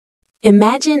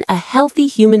Imagine a healthy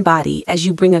human body as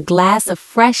you bring a glass of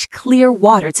fresh, clear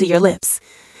water to your lips.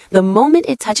 The moment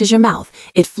it touches your mouth,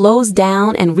 it flows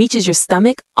down and reaches your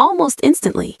stomach almost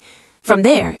instantly. From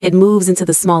there, it moves into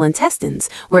the small intestines,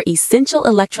 where essential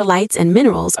electrolytes and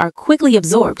minerals are quickly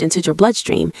absorbed into your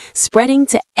bloodstream, spreading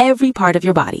to every part of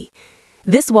your body.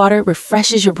 This water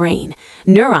refreshes your brain.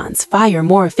 Neurons fire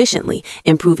more efficiently,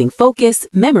 improving focus,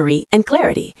 memory, and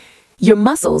clarity. Your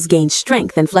muscles gain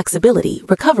strength and flexibility,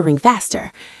 recovering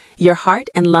faster. Your heart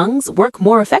and lungs work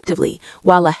more effectively,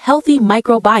 while a healthy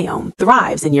microbiome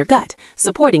thrives in your gut,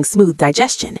 supporting smooth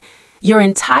digestion. Your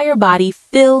entire body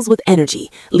fills with energy,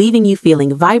 leaving you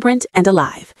feeling vibrant and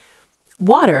alive.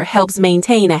 Water helps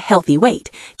maintain a healthy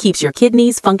weight, keeps your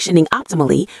kidneys functioning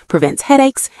optimally, prevents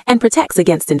headaches, and protects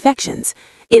against infections.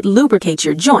 It lubricates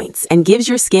your joints and gives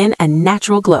your skin a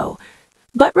natural glow.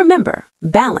 But remember,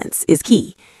 balance is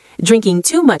key. Drinking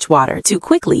too much water too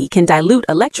quickly can dilute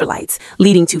electrolytes,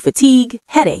 leading to fatigue,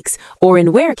 headaches, or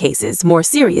in rare cases, more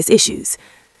serious issues.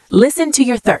 Listen to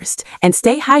your thirst and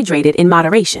stay hydrated in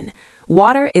moderation.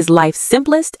 Water is life's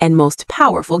simplest and most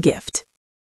powerful gift.